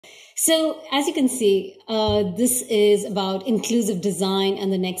So as you can see, this is about inclusive design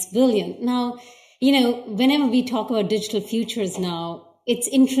and the next billion. Now, whenever we talk about digital futures now, it's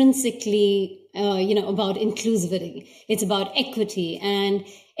intrinsically, about inclusivity. It's about equity. And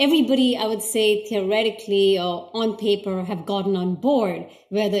everybody, I would say, theoretically or on paper have gotten on board,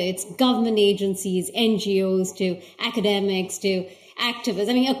 whether it's government agencies, NGOs, to academics, to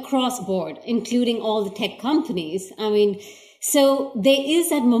activists, across board, including all the tech companies. So there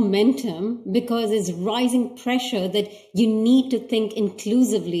is that momentum because it's rising pressure that you need to think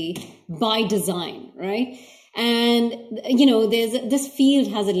inclusively by design, right? And, this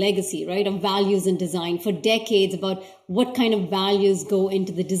field has a legacy, right, of values and design for decades about what kind of values go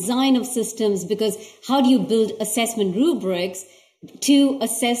into the design of systems, because how do you build assessment rubrics to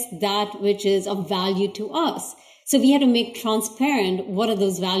assess that which is of value to us? So we have to make transparent what are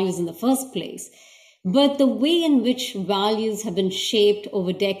those values in the first place. But the way in which values have been shaped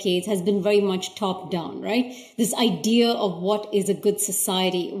over decades has been very much top down, right? This idea of what is a good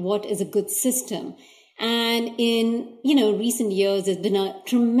society, what is a good system. And in, recent years, there's been a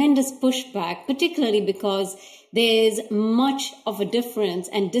tremendous pushback, particularly because there's much of a difference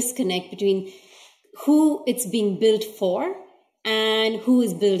and disconnect between who it's being built for and who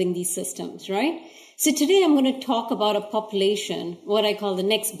is building these systems, right? So today I'm going to talk about a population, what I call the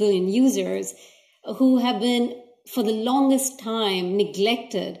next billion users, who have been for the longest time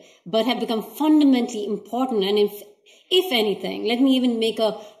neglected, but have become fundamentally important. And if anything, let me even make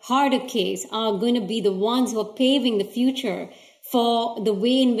a harder case, are going to be the ones who are paving the future for the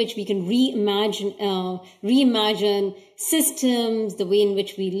way in which we can reimagine systems, the way in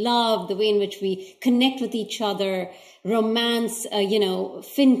which we love, the way in which we connect with each other, romance,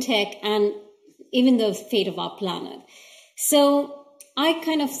 fintech, and even the fate of our planet. So I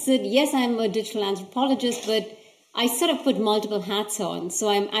kind of said, yes, I'm a digital anthropologist, but I sort of put multiple hats on. So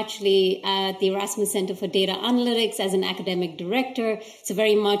I'm actually at the Erasmus Center for Data Analytics as an academic director. So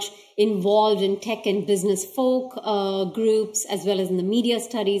very much involved in tech and business folk groups, as well as in the media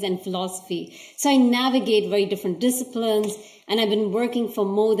studies and philosophy. So I navigate very different disciplines, and I've been working for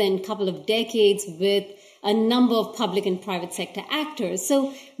more than a couple of decades with a number of public and private sector actors.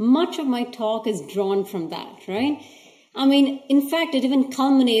 So much of my talk is drawn from that, right? In fact, it even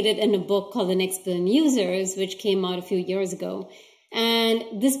culminated in a book called The Next Billion Users, which came out a few years ago.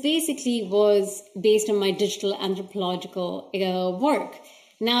 And this basically was based on my digital anthropological work.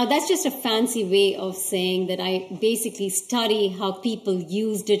 Now, that's just a fancy way of saying that I basically study how people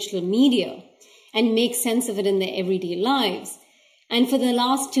use digital media and make sense of it in their everyday lives. And for the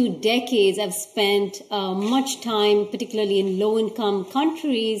last 2 decades, I've spent much time, particularly in low-income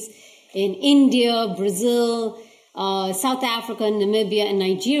countries, in India, Brazil, South Africa, Namibia, and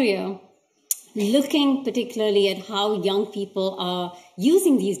Nigeria, looking particularly at how young people are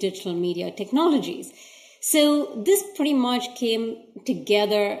using these digital media technologies. So this pretty much came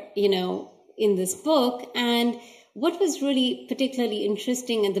together, in this book. And what was really particularly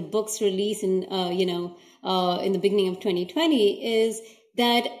interesting at the book's release in the beginning of 2020 is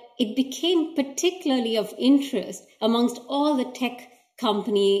that it became particularly of interest amongst all the tech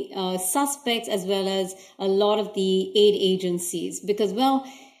company suspects, as well as a lot of the aid agencies, because,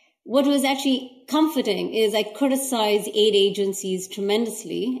 what was actually comforting is I criticized aid agencies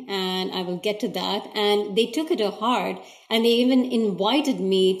tremendously, and I will get to that, and they took it to heart, and they even invited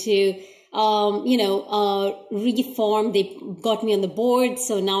me to reform. They got me on the board,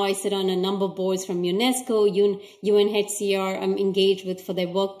 so now I sit on a number of boards from UNESCO, UNHCR, I'm engaged with for their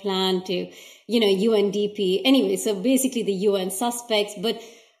work plan, to UNDP. Anyway, so basically the UN suspects, but,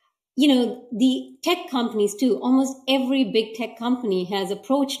 the tech companies too, almost every big tech company has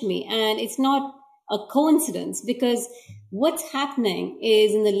approached me, and it's not a coincidence, because what's happening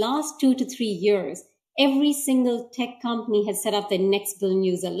is in the last 2 to 3 years, every single tech company has set up their next billion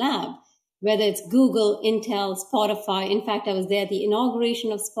user lab, whether it's Google, Intel, Spotify. In fact, I was there at the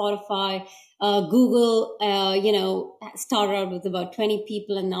inauguration of Spotify. Google, started out with about 20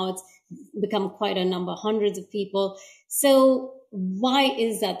 people, and now it's become quite a number, hundreds of people. So why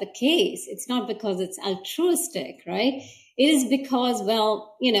is that the case? It's not because it's altruistic, right? It is because,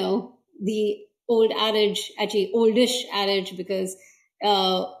 the old adage, actually oldish adage, because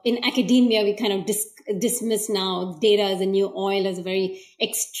in academia, we kind of dismiss now data as a new oil as a very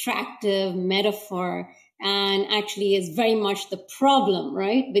extractive metaphor, and actually is very much the problem,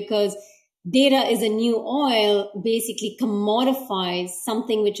 right? Because data is a new oil, basically commodifies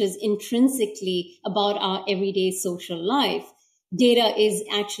something which is intrinsically about our everyday social life. Data is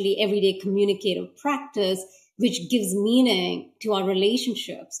actually everyday communicative practice, which gives meaning to our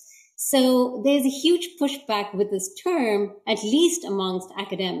relationships. So there's a huge pushback with this term, at least amongst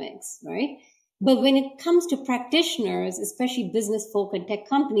academics, right? But when it comes to practitioners, especially business folk and tech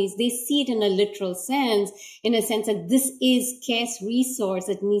companies, they see it in a literal sense, in a sense that this is scarce resource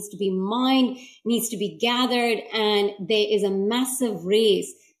that needs to be mined, needs to be gathered, and there is a massive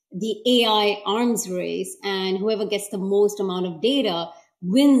race, the AI arms race, and whoever gets the most amount of data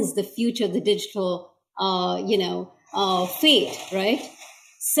wins the future, the digital, fate, right?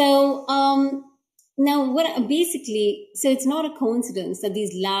 So, now, so it's not a coincidence that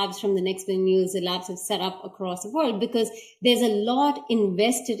these labs from the Next Billion News, the labs have set up across the world, because there's a lot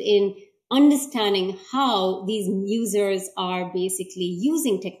invested in understanding how these users are basically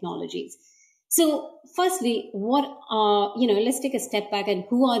using technologies. So firstly, let's take a step back and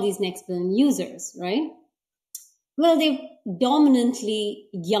who are these Next Billion users, right? Well, they're dominantly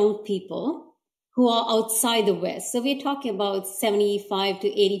young people who are outside the West. So we're talking about 75 to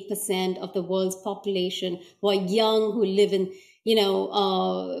 80% of the world's population who are young, who live in,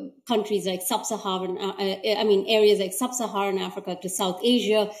 countries like areas like Sub-Saharan Africa to South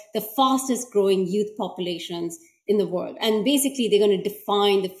Asia, the fastest growing youth populations in the world. And basically they're going to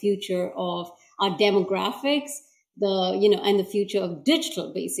define the future of our demographics, and the future of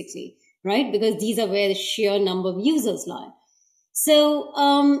digital, basically, right? Because these are where the sheer number of users lie. So,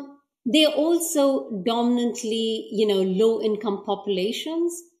 they're also dominantly, low-income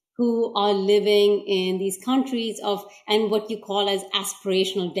populations who are living in these countries and what you call as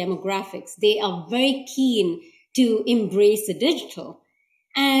aspirational demographics. They are very keen to embrace the digital.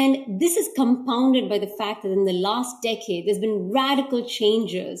 And this is compounded by the fact that in the last decade, there's been radical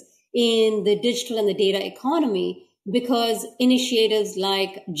changes in the digital and the data economy, because initiatives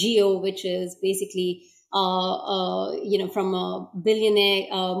like Geo, which is basically from a billionaire,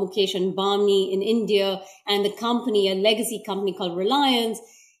 Mukesh Ambani in India, and the company, a legacy company called Reliance,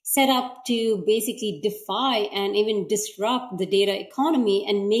 set up to basically defy and even disrupt the data economy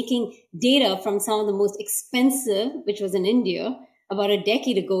and making data from some of the most expensive, which was in India about a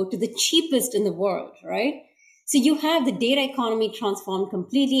decade ago, to the cheapest in the world, right? So you have the data economy transformed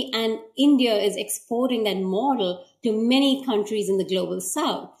completely, and India is exporting that model to many countries in the global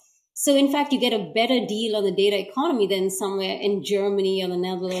south. So in fact, you get a better deal on the data economy than somewhere in Germany or the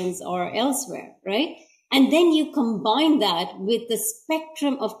Netherlands or elsewhere, right? And then you combine that with the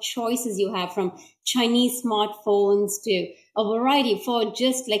spectrum of choices you have, from Chinese smartphones to a variety for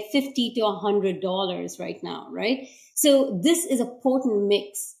just like $50 to $100 right now, right? So this is a potent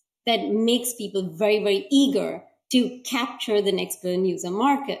mix that makes people very, very eager to capture the Next Billion user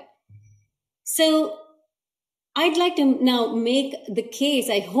market. So I'd like to now make the case,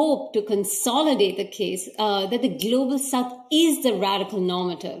 I hope to consolidate the case, that the global south is the radical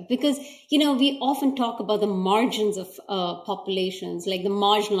normative, because, we often talk about the margins of populations, like the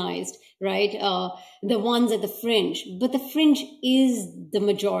marginalized, right? The ones at the fringe, but the fringe is the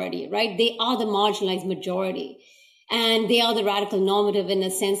majority, right? They are the marginalized majority. And they are the radical normative in a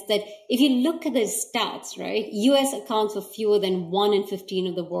sense that if you look at the stats, right, US accounts for fewer than 1 in 15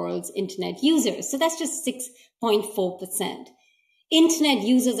 of the world's internet users. So that's just 6.4%. Internet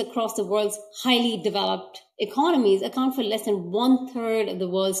users across the world's highly developed economies account for less than 1/3 of the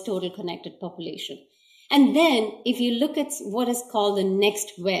world's total connected population. And then if you look at what is called the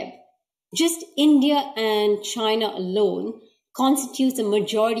next web, just India and China alone constitutes the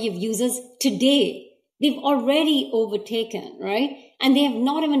majority of users today. They've already overtaken, right? And they have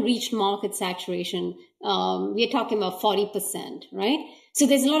not even reached market saturation. We are talking about 40%, right? So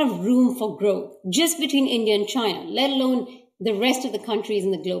there's a lot of room for growth just between India and China, let alone the rest of the countries in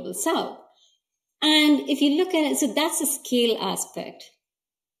the global south. And if you look at it, so that's the scale aspect.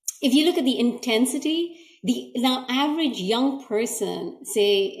 If you look at the intensity, the average young person,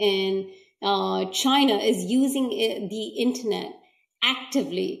 say in China, is using the internet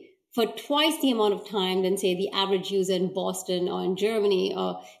actively for twice the amount of time than, say, the average user in Boston or in Germany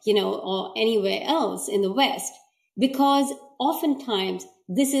or anywhere else in the West. Because oftentimes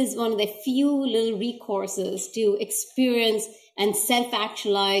this is one of the few little recourses to experience and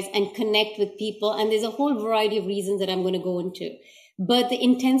self-actualize and connect with people. And there's a whole variety of reasons that I'm going to go into. But the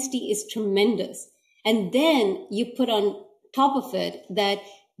intensity is tremendous. And then you put on top of it that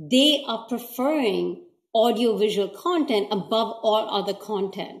they are preferring audio-visual content above all other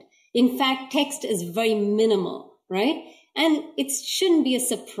content. In fact, text is very minimal, right? And it shouldn't be a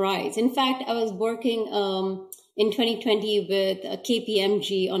surprise. In fact, I was working in 2020 with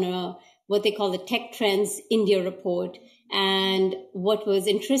KPMG on what they call the Tech Trends India report. And what was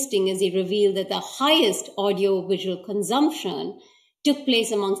interesting is they revealed that the highest audio-visual consumption took place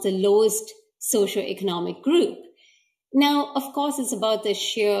amongst the lowest socioeconomic group. Now, of course, it's about the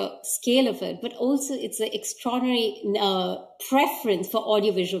sheer scale of it, but also it's an extraordinary preference for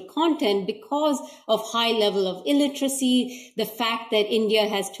audiovisual content because of high level of illiteracy, the fact that India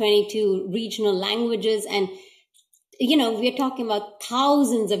has 22 regional languages, and, we're talking about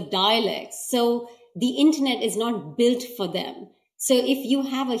thousands of dialects. So the internet is not built for them. So if you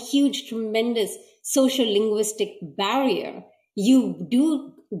have a huge, tremendous social linguistic barrier, you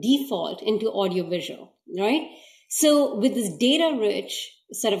do default into audiovisual, right? So with this data-rich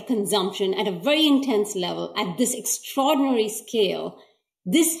sort of consumption at a very intense level, at this extraordinary scale,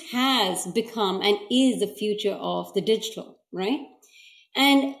 this has become and is the future of the digital, right?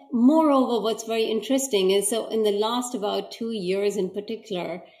 And moreover, what's very interesting is, so in the last about 2 years in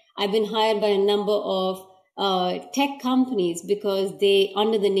particular, I've been hired by a number of tech companies because they,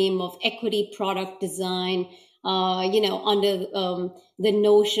 under the name of equity product design, under the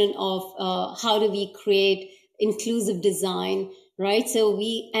notion of how do we create inclusive design, right? So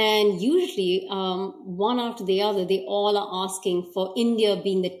usually one after the other, they all are asking for India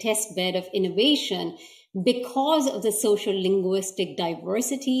being the test bed of innovation because of the social linguistic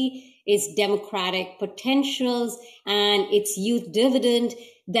diversity, its democratic potentials, and its youth dividend,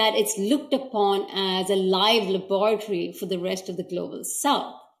 that it's looked upon as a live laboratory for the rest of the global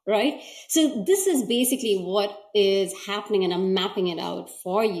South, right? So this is basically what is happening, and I'm mapping it out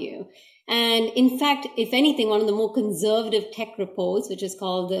for you. And in fact, if anything, one of the more conservative tech reports, which is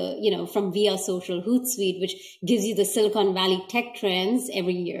called from Via Social Hootsuite, which gives you the Silicon Valley tech trends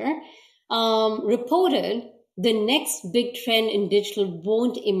every year, reported the next big trend in digital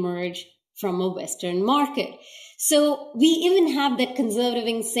won't emerge from a Western market. So we even have that conservative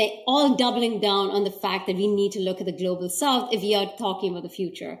wing say all doubling down on the fact that we need to look at the global South if we are talking about the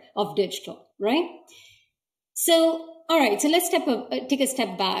future of digital, right? So, all right, so let's take a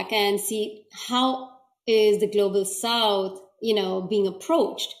step back and see how is the global South, being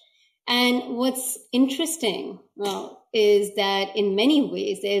approached. And what's interesting, is that in many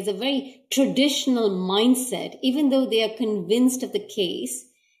ways, there's a very traditional mindset, even though they are convinced of the case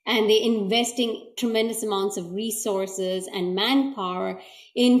and they're investing tremendous amounts of resources and manpower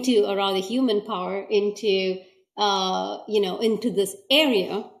into, or rather human power into this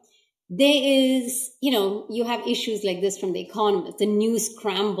area. There is, you have issues like this from The Economist, the news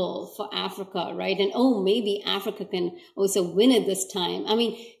scramble for Africa, right? And, maybe Africa can also win it this time. I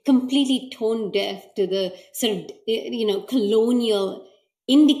mean, completely tone deaf to the sort of, colonial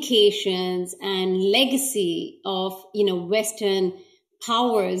indications and legacy of, Western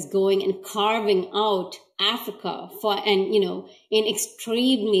powers going and carving out Africa in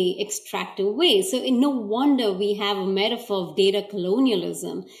extremely extractive ways. So no wonder we have a metaphor of data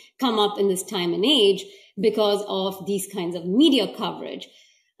colonialism come up in this time and age because of these kinds of media coverage.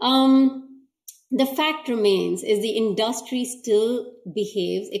 The fact remains is the industry still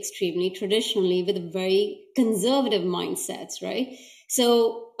behaves extremely traditionally with very conservative mindsets, right?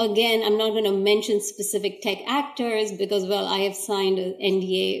 So again, I'm not going to mention specific tech actors because, I have signed an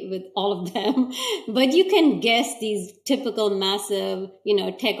NDA with all of them, but you can guess these typical massive,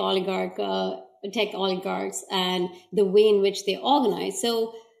 tech oligarchs and the way in which they organize.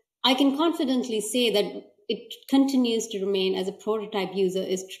 So I can confidently say that it continues to remain as a prototype user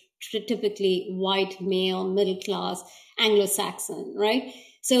is typically white, male, middle class, Anglo-Saxon, right?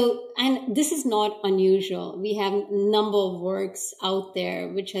 So, and this is not unusual. We have a number of works out there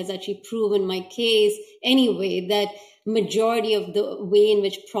which has actually proven my case anyway, that majority of the way in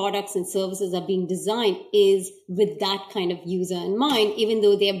which products and services are being designed is with that kind of user in mind, even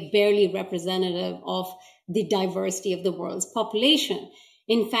though they are barely representative of the diversity of the world's population.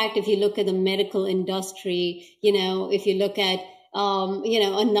 In fact, if you look at the medical industry, if you look at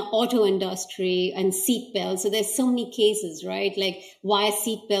in the auto industry and seatbelts. So there's so many cases, right? Like why are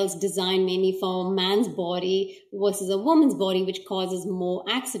seatbelts designed mainly for a man's body versus a woman's body, which causes more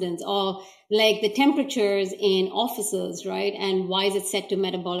accidents, or like the temperatures in offices, right? And why is it set to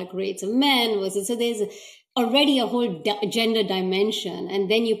metabolic rates of men versus, so there's already a whole gender dimension. And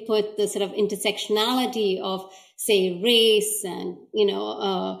then you put the sort of intersectionality of, say, race and,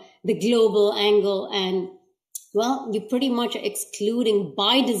 the global angle, and you pretty much are excluding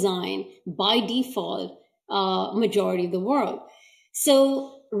by design, by default, majority of the world.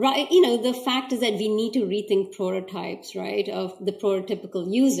 So, right, the fact is that we need to rethink prototypes, right, of the prototypical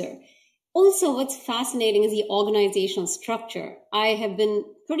user. Also, what's fascinating is the organizational structure. I have been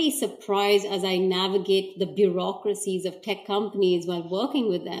pretty surprised as I navigate the bureaucracies of tech companies while working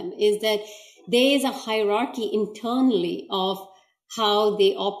with them, is that there is a hierarchy internally of how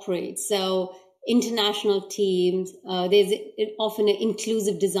they operate. So, international teams. There's often an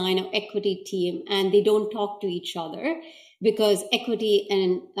inclusive design or equity team, and they don't talk to each other because equity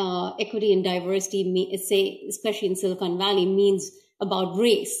and diversity, say, especially in Silicon Valley, means about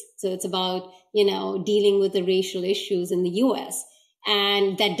race. So it's about, dealing with the racial issues in the US,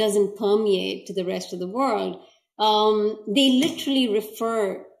 and that doesn't permeate to the rest of the world. They literally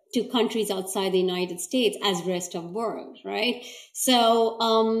refer to countries outside the United States as rest of world, right? So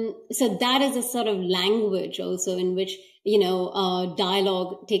that is a sort of language also in which,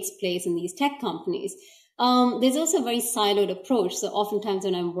 dialogue takes place in these tech companies. There's also a very siloed approach. So oftentimes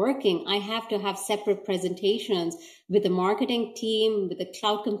when I'm working, I have to have separate presentations with the marketing team, with the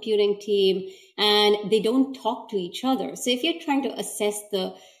cloud computing team, and they don't talk to each other. So if you're trying to assess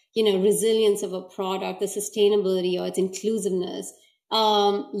the, resilience of a product, the sustainability or its inclusiveness,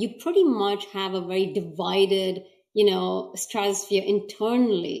 you pretty much have a very divided, stratosphere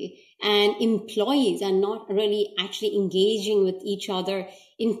internally, and employees are not really actually engaging with each other,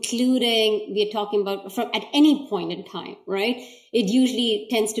 including we're talking about from at any point in time, right? It usually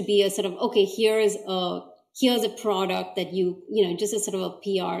tends to be a sort of, okay, here's a product that just a sort of a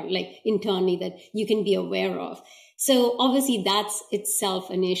PR, like internally that you can be aware of. So obviously that's itself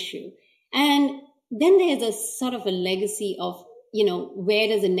an issue. And then there's a sort of a legacy of, where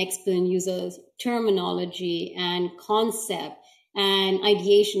does the next billion users terminology and concept and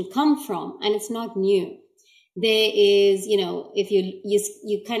ideation come from? And it's not new. There is, if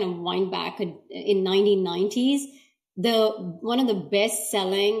you kind of wind back in 1990s, one of the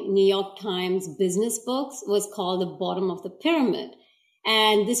best-selling New York Times business books was called The Bottom of the Pyramid.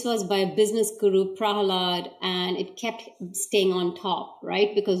 And this was by a business guru, Prahalad, and it kept staying on top,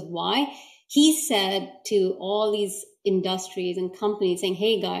 right? Because why? He said to all these industries and companies saying,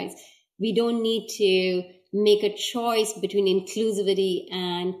 hey guys, we don't need to make a choice between inclusivity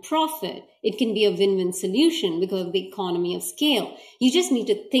and profit. It can be a win-win solution because of the economy of scale. You just need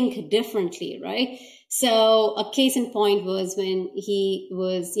to think differently, right? So a case in point was when he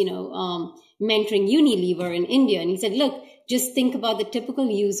was, mentoring Unilever in India. And he said, look, just think about the typical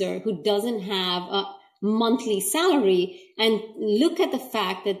user who doesn't have a monthly salary and look at the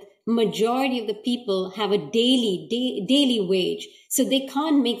fact that majority of the people have a daily wage, so they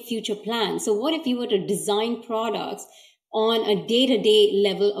can't make future plans. So what if you were to design products on a day-to-day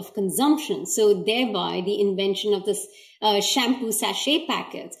level of consumption? So thereby the invention of this shampoo sachet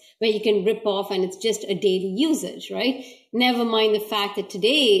packets where you can rip off and it's just a daily usage, right? Never mind the fact that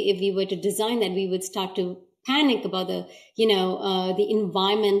today, if we were to design that, we would start to panic about the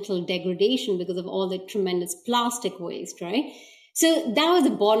environmental degradation because of all the tremendous plastic waste, right? So that was the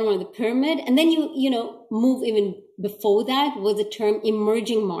bottom of the pyramid. And then you move even before that was the term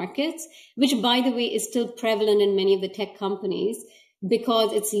emerging markets, which, by the way, is still prevalent in many of the tech companies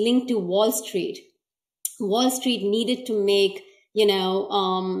because it's linked to Wall Street. Wall Street needed to make,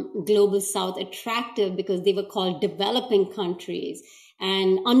 Global South attractive because they were called developing countries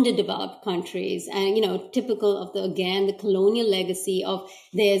and underdeveloped countries. And, typical of the colonial legacy of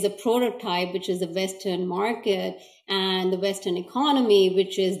there's a prototype, which is the Western market and the Western economy,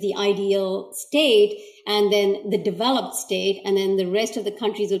 which is the ideal state, and then the developed state, and then the rest of the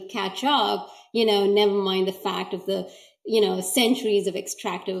countries would catch up, never mind the fact of the, centuries of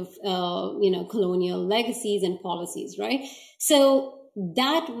extractive, colonial legacies and policies, right? So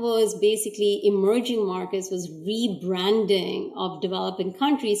that was basically emerging markets was rebranding of developing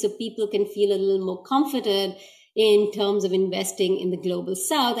countries so people can feel a little more confident in terms of investing in the global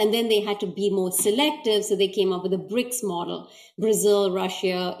south. And then they had to be more selective. So they came up with a BRICS model, Brazil,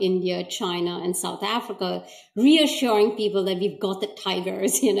 Russia, India, China, and South Africa, reassuring people that we've got the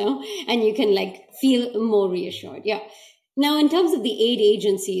tigers, and you can feel more reassured. Yeah. Now, in terms of the aid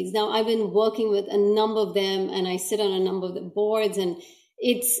agencies, now I've been working with a number of them and I sit on a number of the boards, and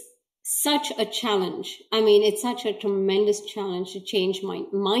it's such a challenge. I mean, it's such a tremendous challenge to change my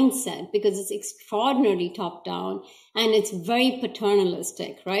mindset because it's extraordinarily top down and it's very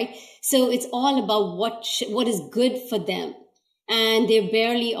paternalistic, right? So it's all about what is good for them. And they're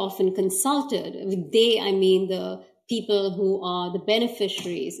barely often consulted. They, I mean, the people who are the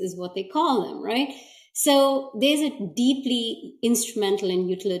beneficiaries is what they call them, right? So there's a deeply instrumental and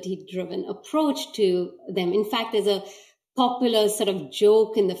utility-driven approach to them. In fact, there's a popular sort of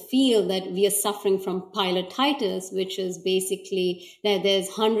joke in the field that we are suffering from pilotitis, which is basically that there's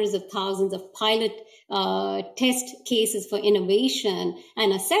hundreds of thousands of pilot test cases for innovation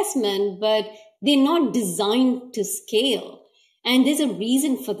and assessment, but they're not designed to scale. And there's a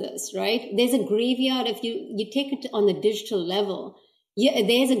reason for this, right? There's a graveyard. If you take it on the digital level,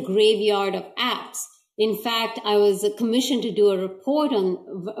 there's a graveyard of apps. In fact, I was commissioned to do a report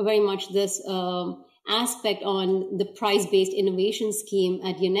on very much this aspect on the prize-based innovation scheme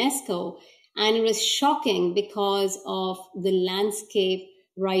at UNESCO. And it was shocking because of the landscape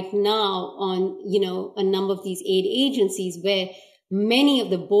right now on, a number of these aid agencies where many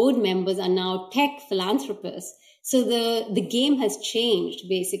of the board members are now tech philanthropists. So the game has changed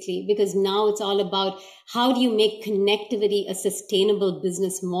basically, because now it's all about how do you make connectivity a sustainable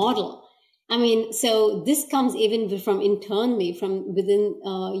business model. I mean, so this comes even from internally, from within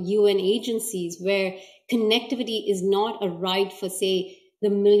UN agencies, where connectivity is not a right for, say, the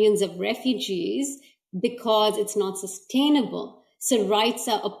millions of refugees because it's not sustainable. So rights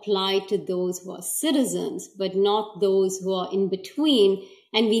are applied to those who are citizens, but not those who are in between.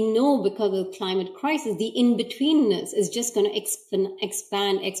 And we know because of the climate crisis, the in-betweenness is just going to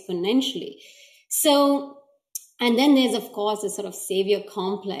expand exponentially. So, and then there's, of course, a sort of savior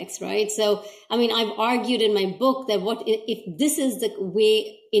complex, right? So, I mean, I've argued in my book that if this is the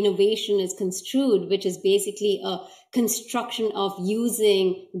way innovation is construed, which is basically a construction of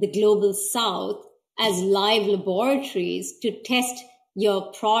using the global south as live laboratories to test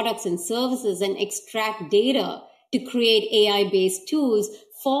your products and services and extract data to create AI-based tools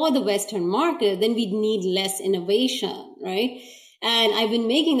for the Western market, then we'd need less innovation, right? And I've been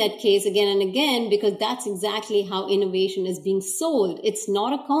making that case again and again because that's exactly how innovation is being sold. It's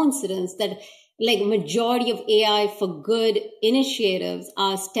not a coincidence that like majority of AI for good initiatives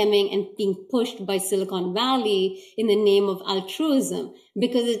are stemming and being pushed by Silicon Valley in the name of altruism,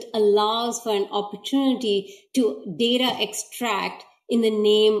 because it allows for an opportunity to data extract in the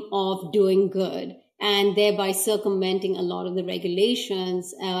name of doing good, and thereby circumventing a lot of the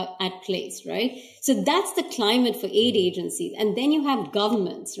regulations at place, right? So that's the climate for aid agencies. And then you have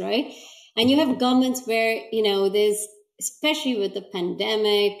governments, right? And you have governments where, there's, especially with the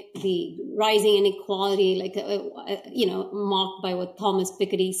pandemic, the rising inequality, like, marked by what Thomas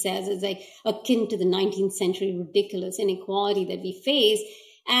Piketty says is like akin to the 19th century ridiculous inequality that we face.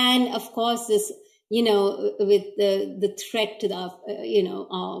 And of course, this, with the threat to the,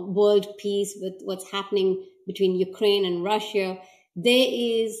 world peace with what's happening between Ukraine and Russia, there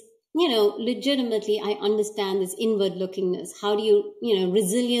is, legitimately, I understand this inward lookingness. How do you,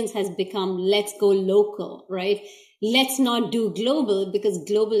 resilience has become, let's go local, right? Let's not do global because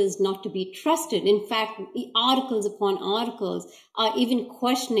global is not to be trusted. In fact, articles upon articles are even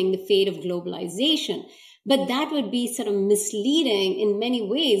questioning the fate of globalization. But that would be sort of misleading in many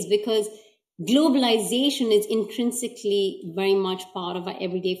ways, because globalization is intrinsically very much part of our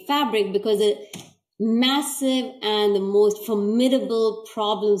everyday fabric, because the massive and the most formidable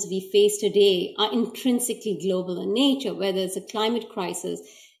problems we face today are intrinsically global in nature, whether it's a climate crisis,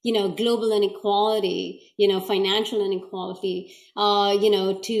 global inequality, financial inequality,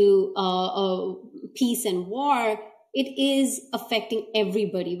 to peace and war. It is affecting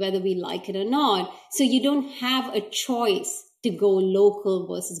everybody, whether we like it or not. So you don't have a choice to go local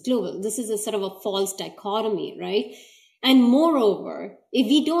versus global. This is a sort of a false dichotomy, right? And moreover, if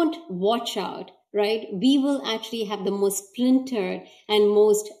we don't watch out, right, we will actually have the most splintered and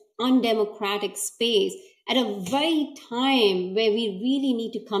most undemocratic space at a very time where we really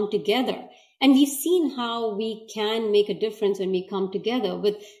need to come together. And we've seen how we can make a difference when we come together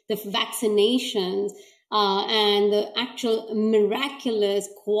with the vaccinations and the actual miraculous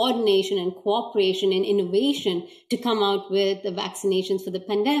coordination and cooperation and innovation to come out with the vaccinations for the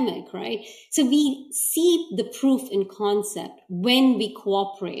pandemic, right? So we see the proof in concept when we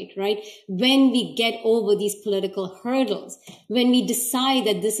cooperate, right? When we get over these political hurdles, when we decide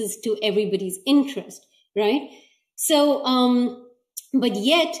that this is to everybody's interest, right? So, but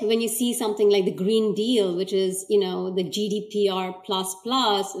yet when you see something like the Green Deal, which is, the GDPR++,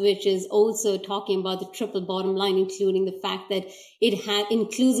 which is also talking about the triple bottom line, including the fact that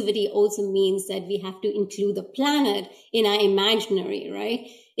inclusivity also means that we have to include the planet in our imaginary, right?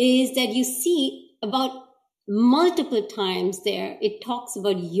 Is that you see about multiple times there, it talks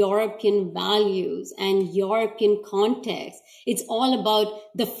about European values and European context. It's all about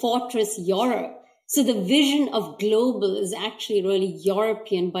the fortress Europe. So the vision of global is actually really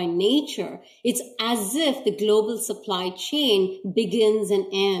European by nature. It's as if the global supply chain begins and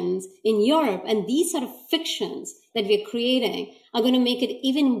ends in Europe. And these sort of fictions that we're creating are going to make it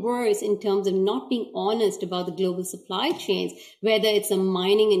even worse in terms of not being honest about the global supply chains, whether it's a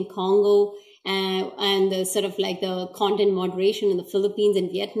mining in Congo and the sort of like the content moderation in the Philippines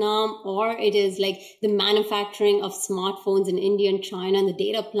and Vietnam, or it is like the manufacturing of smartphones in India and China and the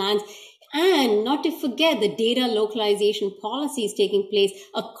data plants. And not to forget the data localization policies taking place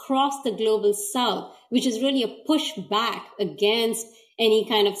across the global south, which is really a pushback against any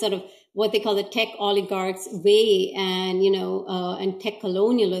kind of sort of what they call the tech oligarchs way and, and tech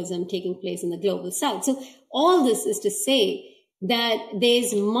colonialism taking place in the global south. So all this is to say that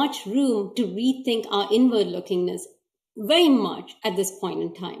there's much room to rethink our inward lookingness very much at this point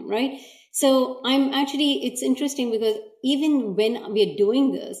in time, right? So it's interesting because even when we're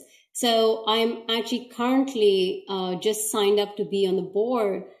doing this, so I'm actually currently just signed up to be on the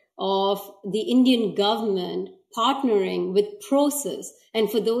board of the Indian government partnering with Process. And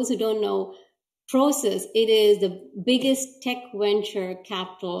for those who don't know, Process, it is the biggest tech venture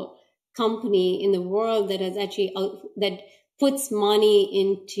capital company in the world that has actually, that puts money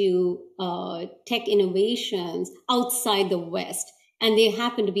into tech innovations outside the West. And they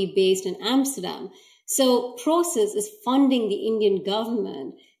happen to be based in Amsterdam. So Process is funding the Indian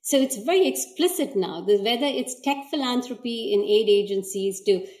government. So it's very explicit now, that whether it's tech philanthropy in aid agencies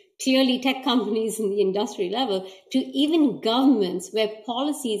to clearly tech companies in the industry level, to even governments where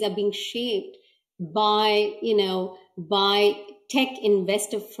policies are being shaped by, by tech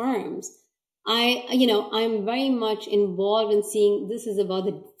investor firms. I'm very much involved in seeing this is about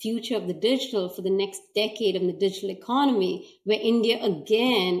the future of the digital for the next decade of the digital economy, where India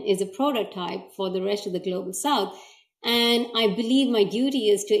again is a prototype for the rest of the global south. And I believe my duty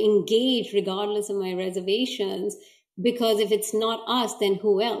is to engage regardless of my reservations, because if it's not us, then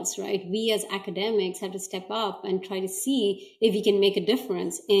who else, right? We as academics have to step up and try to see if we can make a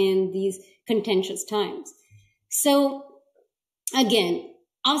difference in these contentious times. So again,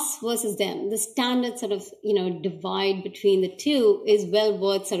 us versus them, the standard sort of, divide between the two is well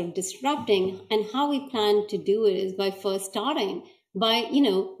worth sort of disrupting. And how we plan to do it is by first starting by,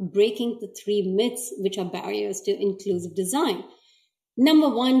 breaking the three myths which are barriers to inclusive design. Number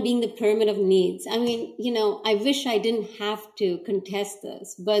one being the pyramid of needs. I mean, I wish I didn't have to contest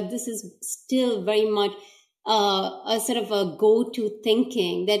this, but this is still very much a sort of a go-to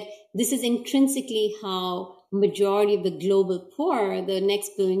thinking that this is intrinsically how majority of the global poor, the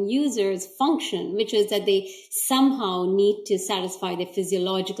next billion users, function, which is that they somehow need to satisfy their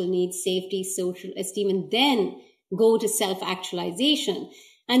physiological needs, safety, social esteem, and then go to self-actualization.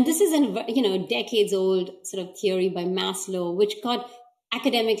 And this is a decades old sort of theory by Maslow, which got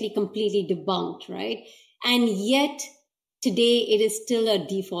academically completely debunked, right? And yet today it is still a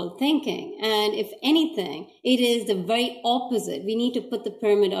default thinking. And if anything, it is the very opposite. We need to put the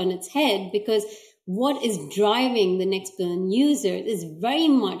pyramid on its head, because what is driving the next billion users is very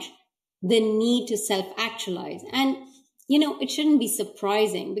much the need to self-actualize. And, it shouldn't be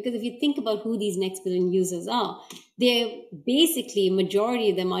surprising, because if you think about who these next billion users are, they're basically, majority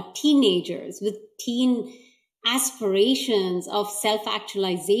of them are teenagers with teen aspirations of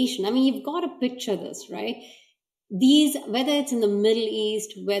self-actualization. I mean, you've got to picture this, right? These, whether it's in the Middle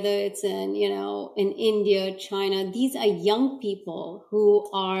East, whether it's in, in India, China, these are young people who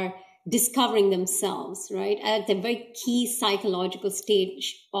are discovering themselves, right? At the very key psychological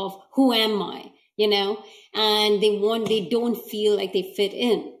stage of who am I, and they don't feel like they fit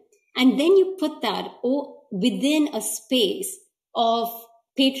in. And then you put that within a space of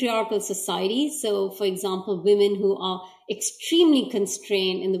patriarchal societies. So, for example, women who are extremely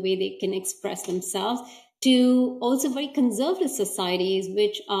constrained in the way they can express themselves, to also very conservative societies,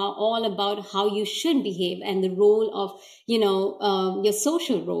 which are all about how you should behave and the role of, your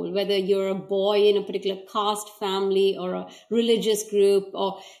social role, whether you're a boy in a particular caste family or a religious group,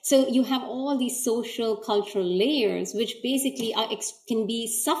 so you have all these social cultural layers, which basically can be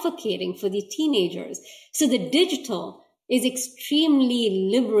suffocating for the teenagers. So the digital is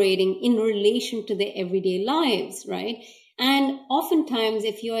extremely liberating in relation to their everyday lives, right? And oftentimes,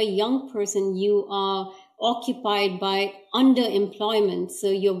 if you're a young person, you are occupied by underemployment.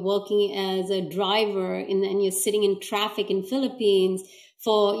 So you're working as a driver and you're sitting in traffic in Philippines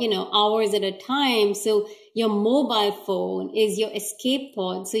for, hours at a time. So your mobile phone is your escape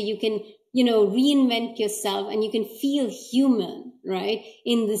pod. So you can, reinvent yourself and you can feel human, right?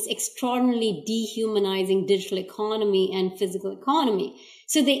 In this extraordinarily dehumanizing digital economy and physical economy.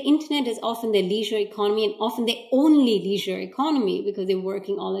 So the internet is often their leisure economy and often their only leisure economy, because they're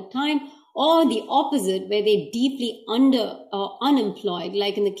working all the time. Or the opposite, where they're deeply unemployed,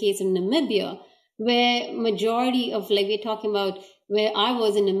 like in the case of Namibia, where majority of, like we're talking about, where I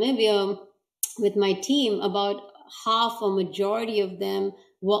was in Namibia with my team, about half or majority of them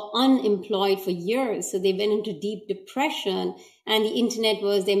were unemployed for years. So they went into deep depression, and the internet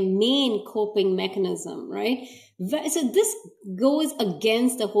was their main coping mechanism, right? So this goes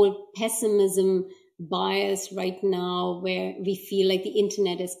against the whole pessimism bias right now, where we feel like the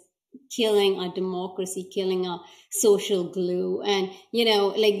internet is killing our democracy, killing our social glue. And,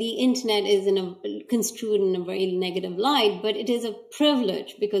 like the internet is construed in a very negative light, but it is a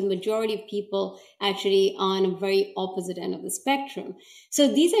privilege because majority of people actually are on a very opposite end of the spectrum. So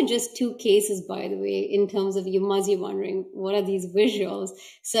these are just two cases, by the way, in terms of, you must be wondering, what are these visuals?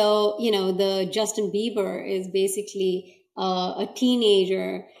 So, the Justin Bieber is basically a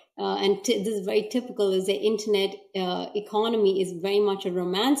teenager, and this is very typical, is the internet economy is very much a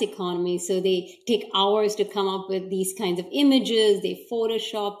romance economy. So they take hours to come up with these kinds of images, they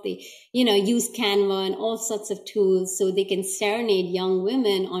Photoshop, they, use Canva and all sorts of tools so they can serenade young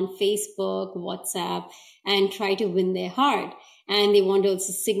women on Facebook, WhatsApp, and try to win their heart. And they want to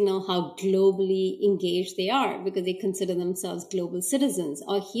also signal how globally engaged they are because they consider themselves global citizens.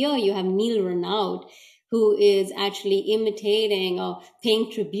 Or here you have Neil Renaud, who is actually imitating or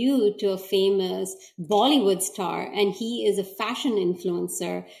paying tribute to a famous Bollywood star. And he is a fashion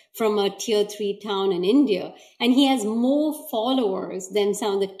influencer from a tier 3 town in India. And he has more followers than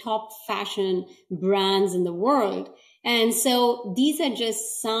some of the top fashion brands in the world. And so these are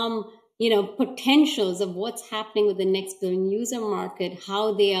just some, potentials of what's happening with the next billion user market,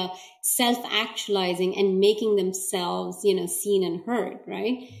 how they are self-actualizing and making themselves, seen and heard,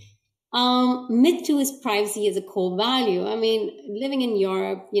 right? Myth 2 is privacy as a core value. I mean, living in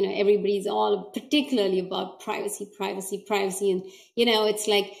Europe, everybody's all particularly about privacy. And, it's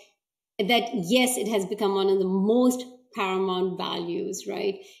like that, yes, it has become one of the most paramount values,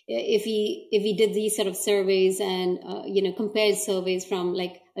 right? If we did these sort of surveys and, compared surveys from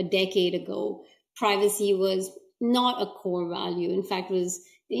like a decade ago, privacy was not a core value. In fact,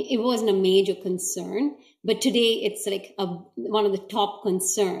 it wasn't a major concern. But today it's like one of the top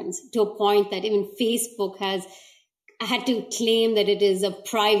concerns, to a point that even Facebook has had to claim that it is a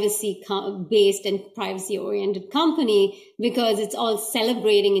privacy-based and privacy-oriented company because it's all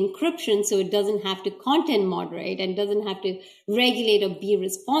celebrating encryption, so it doesn't have to content moderate and doesn't have to regulate or be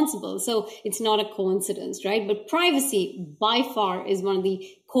responsible. So it's not a coincidence, right? But privacy, by far, is one of the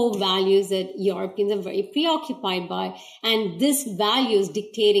core values that Europeans are very preoccupied by. And this value is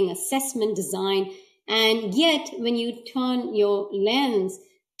dictating assessment design. And yet, when you turn your lens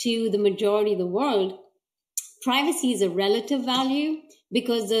to the majority of the world, privacy is a relative value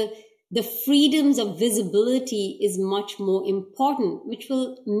because the freedoms of visibility is much more important, which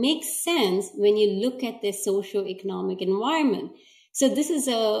will make sense when you look at their socio-economic environment. So this is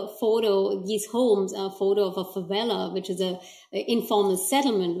a photo, these homes are a photo of a favela, which is a informal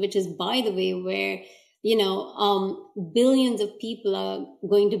settlement, which is, by the way, where billions of people are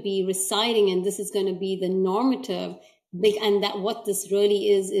going to be residing, and this is going to be the normative. And that what this really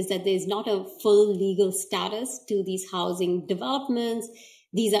is that there's not a full legal status to these housing developments.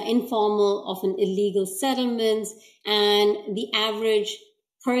 These are informal, often illegal settlements, and the average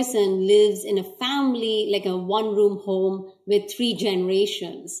person lives in a family, like a one-room home with 3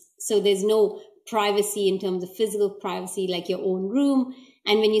 generations. So there's no privacy in terms of physical privacy, like your own room.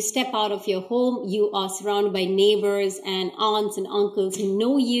 And when you step out of your home, you are surrounded by neighbors and aunts and uncles who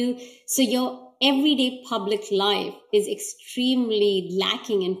know you. So your everyday public life is extremely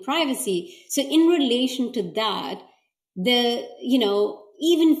lacking in privacy. So in relation to that,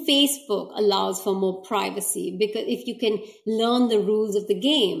 even Facebook allows for more privacy, because if you can learn the rules of the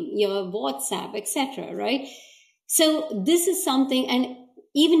game, your WhatsApp, etc., right? So this is something, and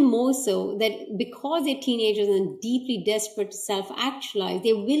even more so, that because they're teenagers and deeply desperate to self-actualize,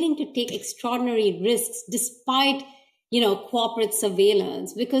 they're willing to take extraordinary risks despite, corporate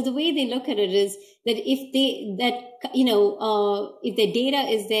surveillance. Because the way they look at it is that if their data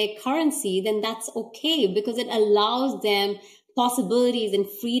is their currency, then that's okay, because it allows them possibilities and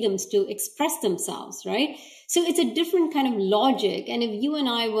freedoms to express themselves, right? So it's a different kind of logic. And if you and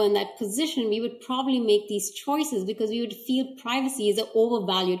I were in that position, we would probably make these choices because we would feel privacy is an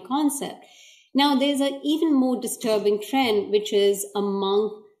overvalued concept. Now, there's an even more disturbing trend, which is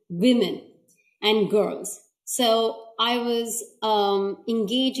among women and girls. So I was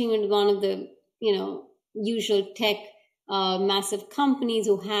engaging with one of the, usual tech massive companies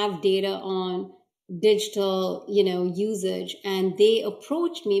who have data on digital, usage. And they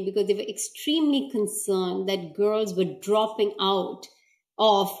approached me because they were extremely concerned that girls were dropping out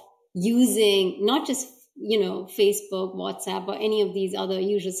of using not just, Facebook, WhatsApp, or any of these other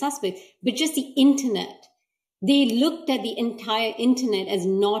usual suspects, but just the internet. They looked at the entire internet as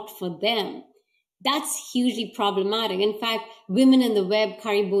not for them. That's hugely problematic. In fact, Women in the Web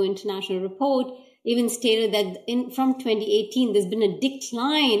Caribou International Report even stated that from 2018, there's been a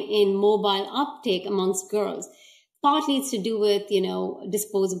decline in mobile uptake amongst girls. Partly it's to do with,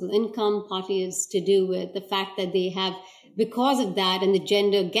 disposable income. Partly it's to do with the fact that they have because of that and the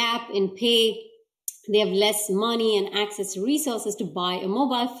gender gap in pay, they have less money and access to resources to buy a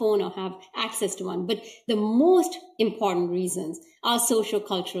mobile phone or have access to one. But the most important reasons are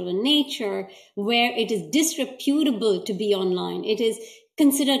socio-cultural in nature, where it is disreputable to be online. It is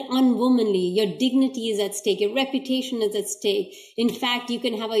considered unwomanly. Your dignity is at stake. Your reputation is at stake. In fact, you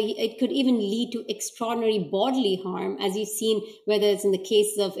can have it could even lead to extraordinary bodily harm, as you've seen, whether it's in the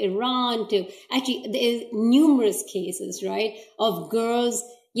cases of Iran actually, there's numerous cases, right, of girls,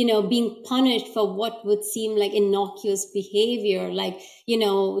 being punished for what would seem like innocuous behavior, like,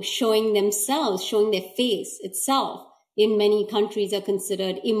 showing their face itself in many countries are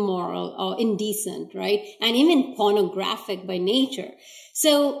considered immoral or indecent, right? And even pornographic by nature.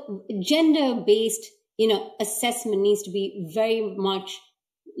 So gender-based, assessment needs to be very much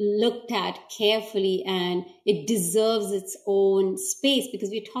looked at carefully, and it deserves its own space because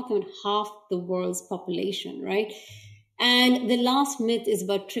we're talking about half the world's population, right? And the last myth is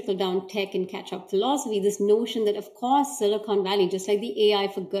about trickle-down tech and catch-up philosophy, this notion that, of course, Silicon Valley, just like the AI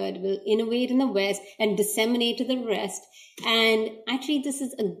for good, will innovate in the West and disseminate to the rest. And actually, this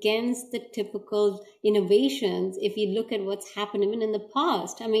is against the typical innovations if you look at what's happened even in the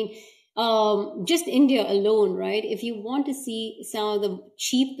past. I mean, just India alone, right? If you want to see some of the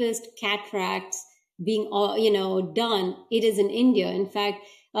cheapest cataracts being, done, it is in India. In fact,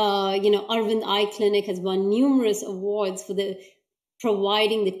 Arvind Eye Clinic has won numerous awards for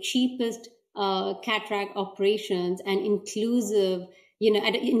providing the cheapest cataract operations and inclusive,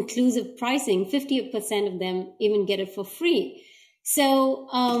 at inclusive pricing. 50% of them even get it for free.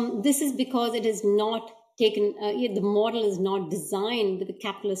 So this is because it is not taken, the model is not designed with a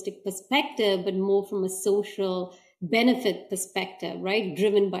capitalistic perspective, but more from a social benefit perspective, right?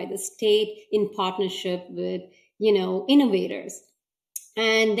 Driven by the state in partnership with, innovators.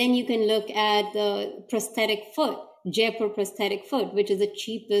 And then you can look at the prosthetic foot, Jaipur prosthetic foot, which is the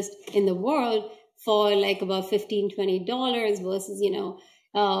cheapest in the world for like about $15, $20 versus,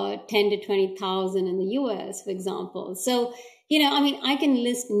 10 to 20,000 in the US, for example. So, I can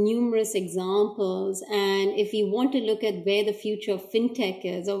list numerous examples. And if you want to look at where the future of fintech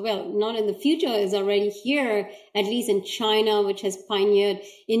is, or not in the future, is already here, at least in China, which has pioneered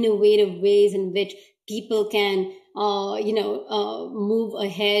innovative ways in which people can move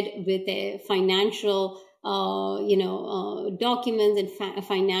ahead with their financial, documents and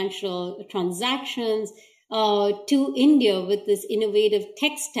financial transactions, to India with this innovative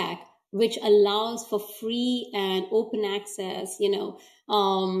tech stack, which allows for free and open access,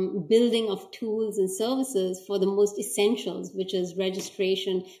 building of tools and services for the most essentials, which is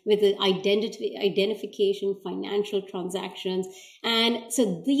registration with the identification, financial transactions. And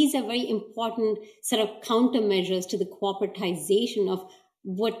so these are very important sort of countermeasures to the corporatization of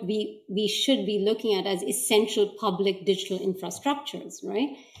what we should be looking at as essential public digital infrastructures,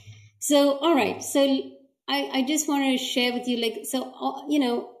 right? So, all right. So I just want to share with you,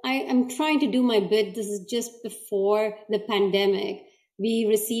 I'm trying to do my bit. This is just before the pandemic. We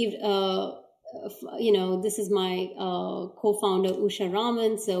received, this is my co-founder, Usha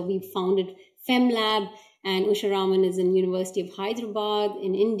Raman. So we founded FemLab, and Usha Raman is in University of Hyderabad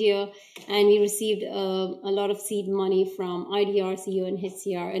in India. And we received a lot of seed money from IDR, CEO, and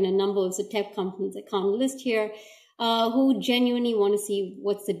HCR, and a number of tech companies I can't list here, who genuinely want to see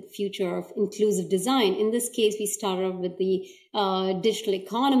what's the future of inclusive design. In this case, we started off with the digital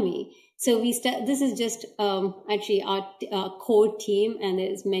economy. So this is just actually our core team, and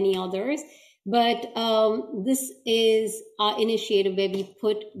there's many others. But this is our initiative where we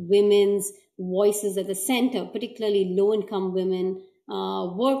put women's voices at the center, particularly low-income women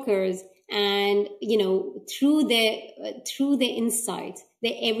workers, and through their insights,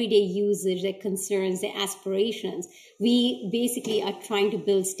 their everyday usage, their concerns, their aspirations, we basically are trying to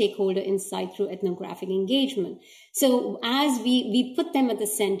build stakeholder insight through ethnographic engagement. So as we put them at the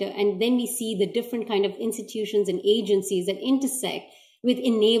center, and then we see the different kind of institutions and agencies that intersect with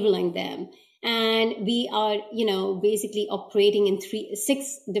enabling them. And we are, basically operating in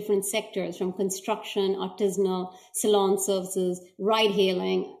 6 different sectors, from construction, artisanal, salon services, ride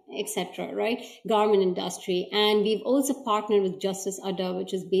hailing, etc., right? Garment industry. And we've also partnered with Justice Adda,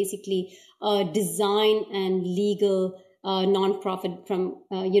 which is basically a design and legal nonprofit from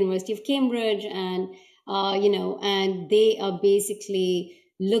University of Cambridge. And, and they are basically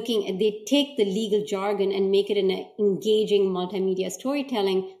they take the legal jargon and make it an engaging multimedia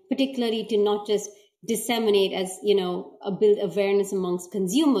storytelling, particularly to not just disseminate as, build awareness amongst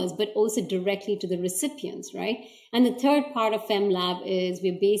consumers, but also directly to the recipients, right? And the third part of FemLab is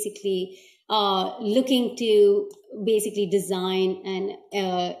we're basically looking to basically design an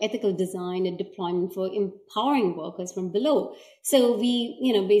ethical design and deployment for empowering workers from below. So we,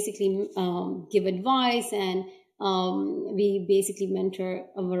 basically give advice, and we basically mentor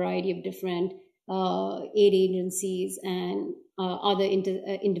a variety of different aid agencies and other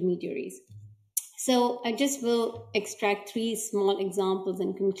intermediaries. So I just will extract 3 small examples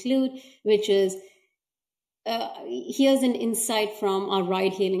and conclude, which is, here's an insight from our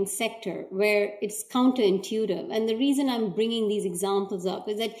ride-hailing sector where it's counterintuitive. And the reason I'm bringing these examples up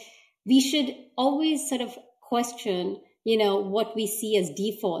is that we should always sort of question, what we see as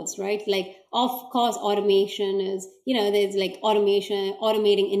defaults, right? Like, of course, automation is, there's like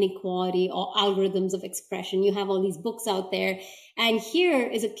automating inequality or algorithms of expression. You have all these books out there. And here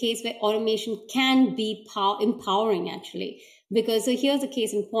is a case where automation can be empowering, actually. Because, so here's a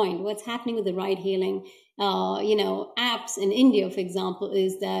case in point. What's happening with the ride-hailing apps in India, for example,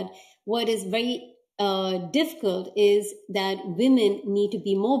 is that what is very difficult is that women need to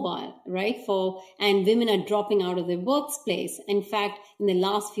be mobile, right? And women are dropping out of their workplace. In fact, in the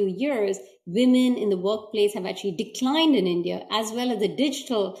last few years, women in the workplace have actually declined in India, as well as the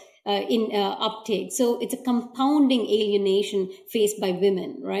digital uptake. So it's a compounding alienation faced by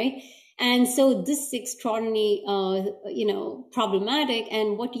women, right? And so this is extraordinarily, problematic.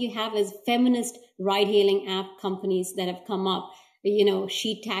 And what you have is feminist ride-hailing app companies that have come up,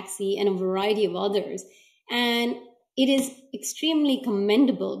 She Taxi and a variety of others. And it is extremely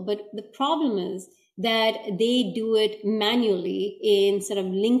commendable. But the problem is that they do it manually in sort of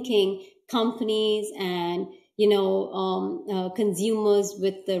linking companies and, consumers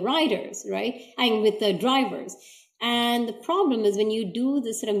with the riders, right? And with the drivers. And the problem is when you do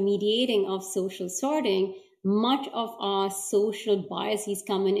this sort of mediating of social sorting, much of our social biases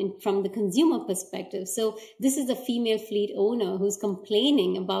come in from the consumer perspective. So this is a female fleet owner who's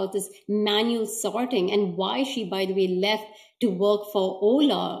complaining about this manual sorting and why she, by the way, left to work for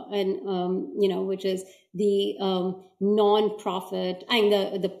Ola, and which is the non-profit and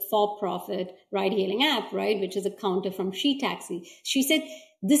the for-profit ride-hailing app, right, which is a counter from She Taxi. She said,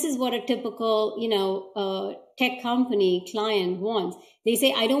 this is what a typical, tech company client wants. They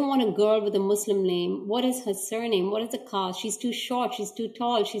say, I don't want a girl with a Muslim name. What is her surname? What is the caste? She's too short. She's too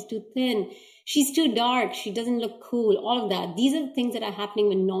tall. She's too thin. She's too dark. She doesn't look cool. All of that. These are the things that are happening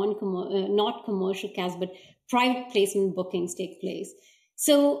when not commercial casts, but private placement bookings take place.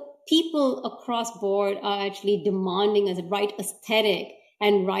 So people across board are actually demanding a right aesthetic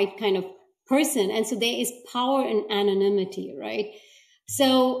and right kind of person. And so there is power in anonymity, right?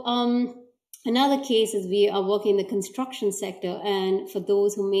 So another case is we are working in the construction sector. And for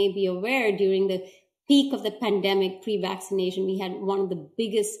those who may be aware, during the peak of the pandemic, pre-vaccination, we had one of the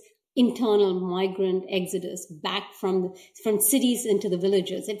biggest internal migrant exodus back from cities into the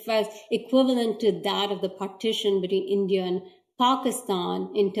villages. It was equivalent to that of the partition between India and Pakistan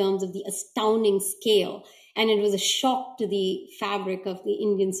in terms of the astounding scale. And it was a shock to the fabric of the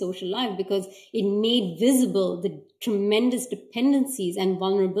Indian social life because it made visible the tremendous dependencies and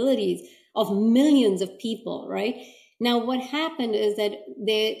vulnerabilities of millions of people, right? Now, what happened is that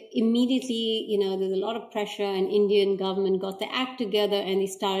they immediately, there's a lot of pressure, and Indian government got their act together and they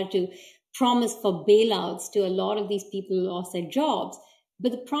started to promise for bailouts to a lot of these people who lost their jobs.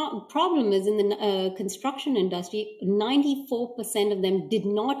 But the problem is in the construction industry, 94% of them did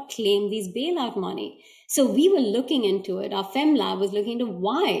not claim these bailout money. So we were looking into it. Our FemLab was looking into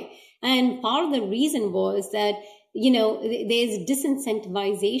why. And part of the reason was that, there's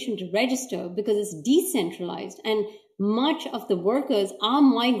disincentivization to register because it's decentralized. And much of the workers are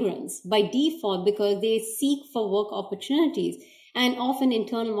migrants by default because they seek for work opportunities. And often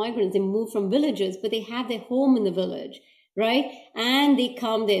internal migrants, they move from villages, but they have their home in the village, right? And they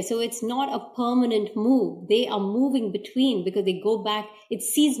come there. So it's not a permanent move. They are moving between because they go back.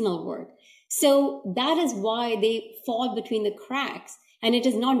 It's seasonal work. So that is why they fall between the cracks. And it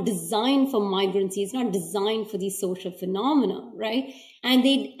is not designed for migrancy. It's not designed for these social phenomena, right? And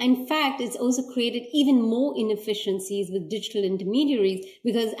in fact, it's also created even more inefficiencies with digital intermediaries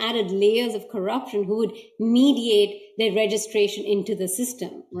because added layers of corruption who would mediate their registration into the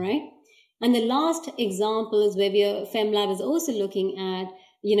system, right? And the last example is where FemLab is also looking at,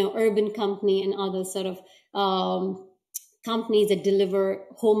 urban company and other sort of companies that deliver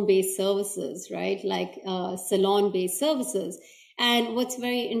home-based services, right? Like salon-based services. And what's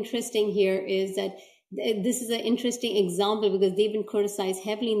very interesting here is that this is an interesting example because they've been criticized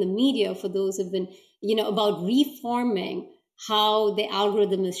heavily in the media for those who've been, about reforming how the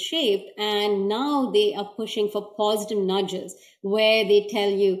algorithm is shaped. And now they are pushing for positive nudges where they tell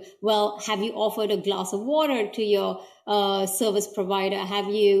you, well, have you offered a glass of water to your service provider? Have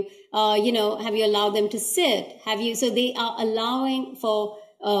you, have you allowed them to sit? So they are allowing for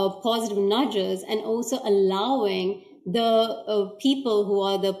positive nudges and also allowing the people who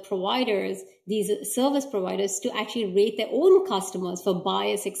are the providers, these service providers, to actually rate their own customers for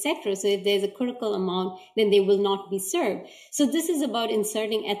bias, etc. So if there's a critical amount, then they will not be served. So this is about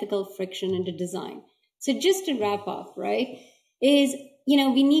inserting ethical friction into design. So just to wrap up, right, is,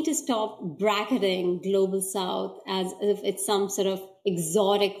 we need to stop bracketing Global South as if it's some sort of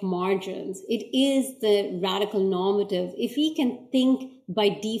exotic margins. It is the radical normative. If we can think by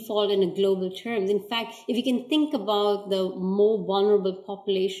default in a global terms, in fact, if we can think about the more vulnerable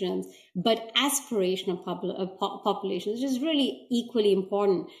populations, but aspirational populations, which is really equally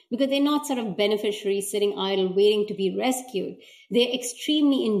important because they're not sort of beneficiaries sitting idle waiting to be rescued. They're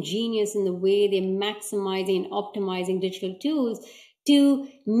extremely ingenious in the way they're maximizing and optimizing digital tools to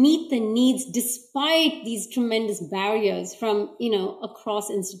meet the needs despite these tremendous barriers from,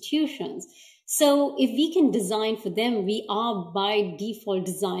 across institutions. So if we can design for them, we are by default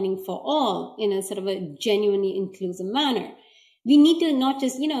designing for all in a sort of a genuinely inclusive manner. We need to not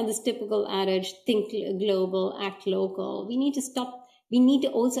just, this typical adage, think global, act local. We need to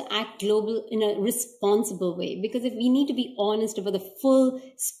also act global in a responsible way, because if we need to be honest about the full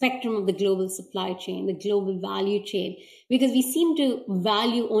spectrum of the global supply chain, the global value chain, because we seem to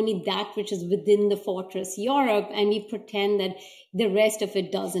value only that which is within the fortress Europe, and we pretend that the rest of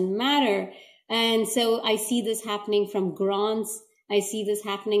it doesn't matter. And so I see this happening from grants. I see this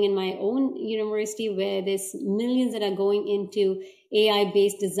happening in my own university where there's millions that are going into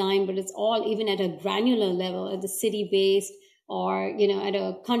AI-based design, but it's all even at a granular level, at the city-based or, at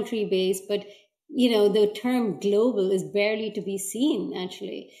a country-based. But, the term global is barely to be seen,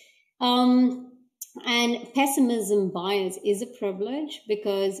 actually. And pessimism bias is a privilege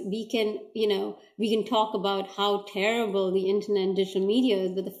because we can talk about how terrible the internet and digital media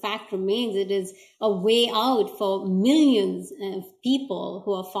is, but the fact remains it is a way out for millions of people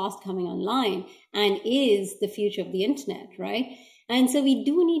who are fast coming online and is the future of the internet, right? And so we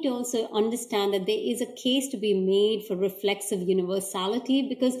do need to also understand that there is a case to be made for reflexive universality,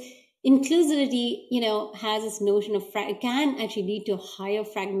 because inclusivity, has this notion of, it can actually lead to higher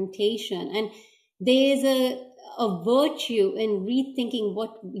fragmentation. And there's a virtue in rethinking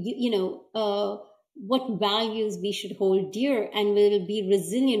what values we should hold dear and will be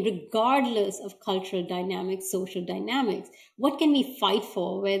resilient regardless of cultural dynamics, social dynamics. What can we fight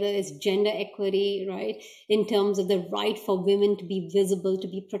for, whether it's gender equity, right, in terms of the right for women to be visible, to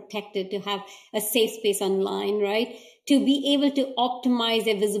be protected, to have a safe space online, right, to be able to optimize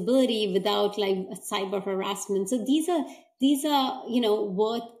their visibility without like cyber harassment. So these are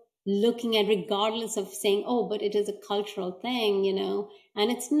worth looking at, regardless of saying, oh, but it is a cultural thing, and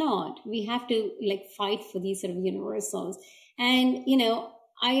it's not. We have to fight for these sort of universals. And,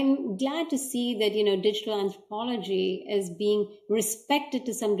 I'm glad to see that, digital anthropology is being respected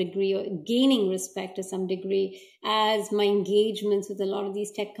to some degree, or gaining respect to some degree, as my engagements with a lot of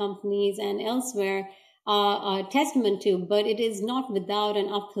these tech companies and elsewhere are testament to. But it is not without an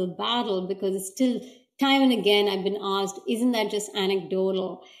uphill battle, because it's still, time and again, I've been asked, isn't that just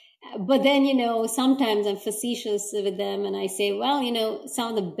anecdotal? But then, sometimes I'm facetious with them and I say, well, some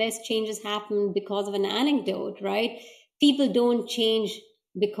of the best changes happen because of an anecdote, right? People don't change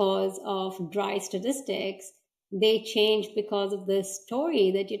because of dry statistics. They change because of the story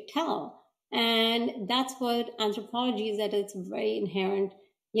that you tell. And that's what anthropology is, at its very inherent,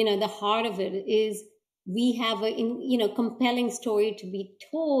 the heart of it is we have a, compelling story to be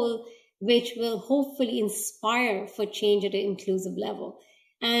told, which will hopefully inspire for change at an inclusive level.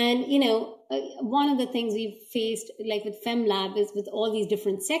 And, one of the things we've faced, like with FemLab, is with all these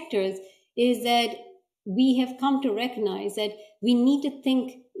different sectors, is that we have come to recognize that we need to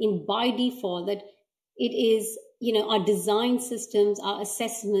think in by default that it is, our design systems, our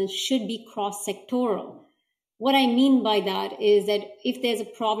assessments should be cross-sectoral. What I mean by that is that if there's a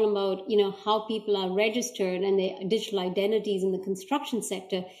problem about, how people are registered and their digital identities in the construction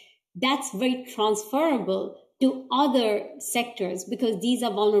sector, that's very transferable to other sectors, because these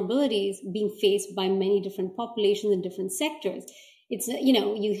are vulnerabilities being faced by many different populations in different sectors. It's,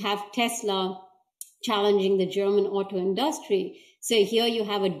 you have Tesla challenging the German auto industry. So here you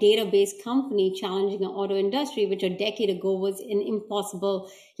have a database company challenging an auto industry, which a decade ago was an impossible,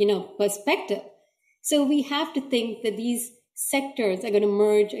 perspective. So we have to think that these sectors are going to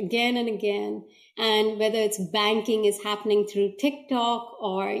merge again and again. And whether it's banking is happening through TikTok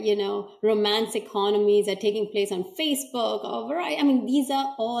or, romance economies are taking place on Facebook or variety. I mean, these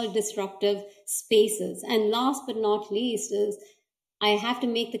are all disruptive spaces. And last but not least is I have to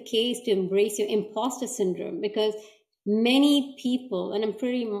make the case to embrace your imposter syndrome, because many people, and I'm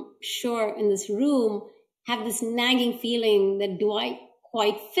pretty sure in this room, have this nagging feeling that do I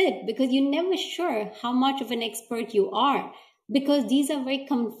quite fit? Because you're never sure how much of an expert you are, because these are very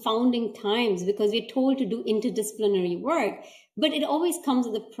confounding times, because we're told to do interdisciplinary work, but it always comes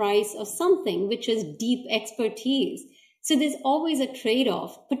at the price of something, which is deep expertise. So there's always a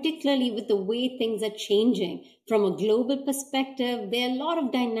trade-off, particularly with the way things are changing from a global perspective. There are a lot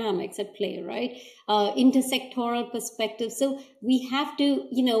of dynamics at play, right? Intersectoral perspective. So we have to,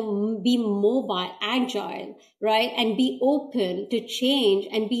 be mobile, agile, right? And be open to change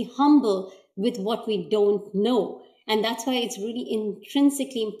and be humble with what we don't know. And that's why it's really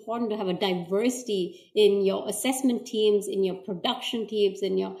intrinsically important to have a diversity in your assessment teams, in your production teams,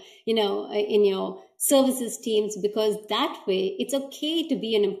 in your, in your services teams, because that way it's okay to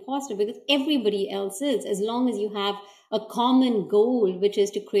be an imposter, because everybody else is, as long as you have a common goal, which is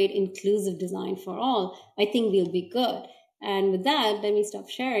to create inclusive design for all. I think we'll be good. And with that, let me stop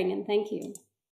sharing, and thank you.